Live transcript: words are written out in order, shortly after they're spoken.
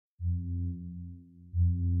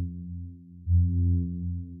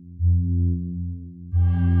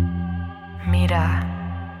Mira,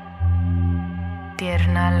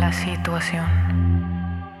 tierna la situación.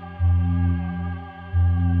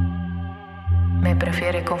 Me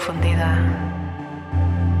prefiere confundida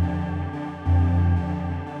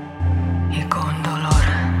y con dolor.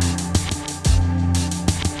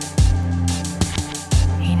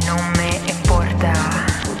 Y no me importa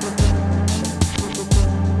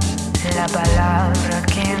la palabra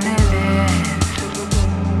que me des.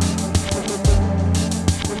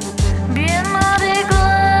 Bien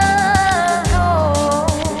arreglado,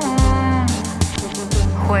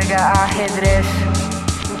 juega ajedrez.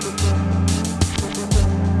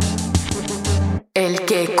 El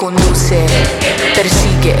que conduce,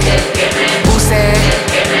 persigue, use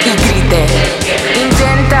y grite,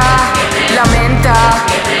 intenta, lamenta,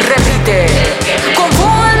 repite,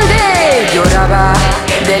 confunde, lloraba,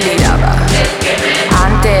 deliraba.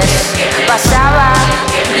 Antes pasaba,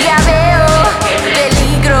 ya veo,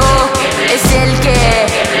 peligro, es el que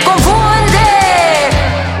confunde.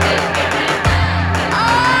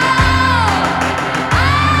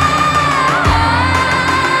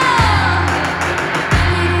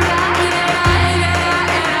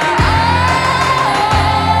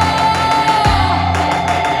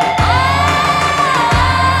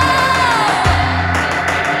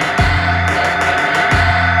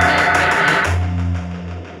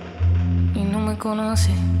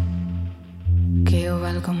 Conoce que yo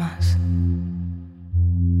valgo más.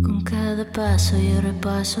 Con cada paso yo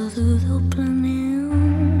repaso, dudo, planeo.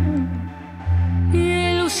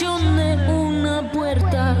 Ilusión de una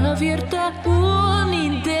puerta abierta, un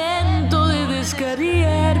intento de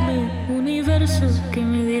descarriarme. Universo que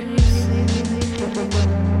me dirás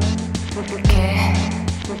que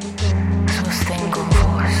sostengo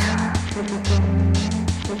fuerza,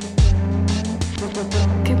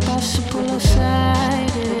 que paso por los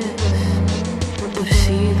aires,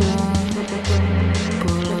 persigo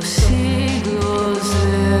por los siglos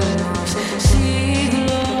de los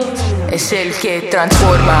siglos. Es el que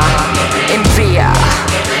transforma, enfría,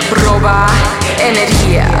 roba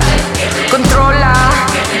energía, controla,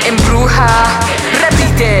 embruja,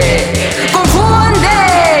 repite, confunde,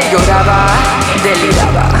 lloraba,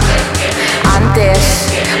 deliraba. Antes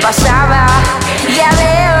pasaba, ya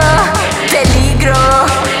veo, peligro,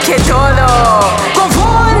 que todo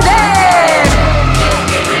confunde.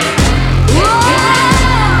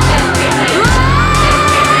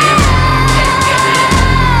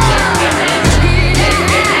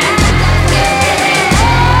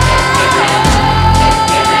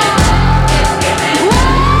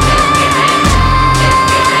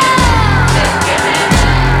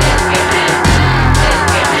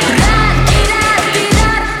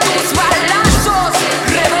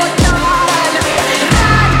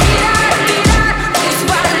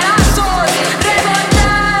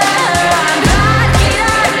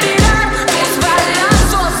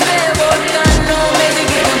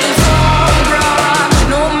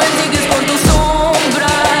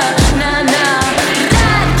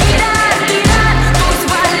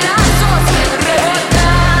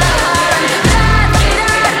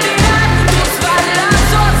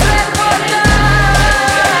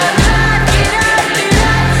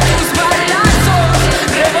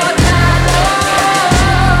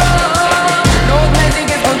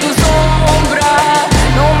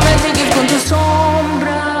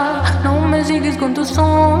 Con tu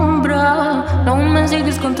sombra, no me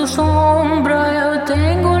sigues con tu sombra, yo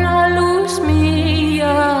tengo la luz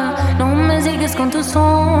mía. No me sigues con tu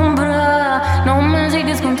sombra, no me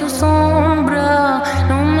sigues con tu sombra,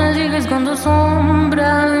 no me sigues con tu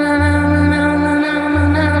sombra.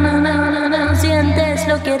 Sientes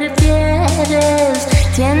lo que refieres,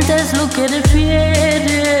 sientes lo que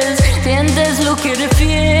refieres, sientes lo que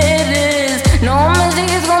refieres. No me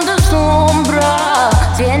sigues con tu sombra,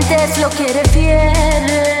 sientes lo que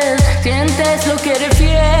refieres, sientes lo que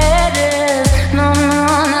refieres.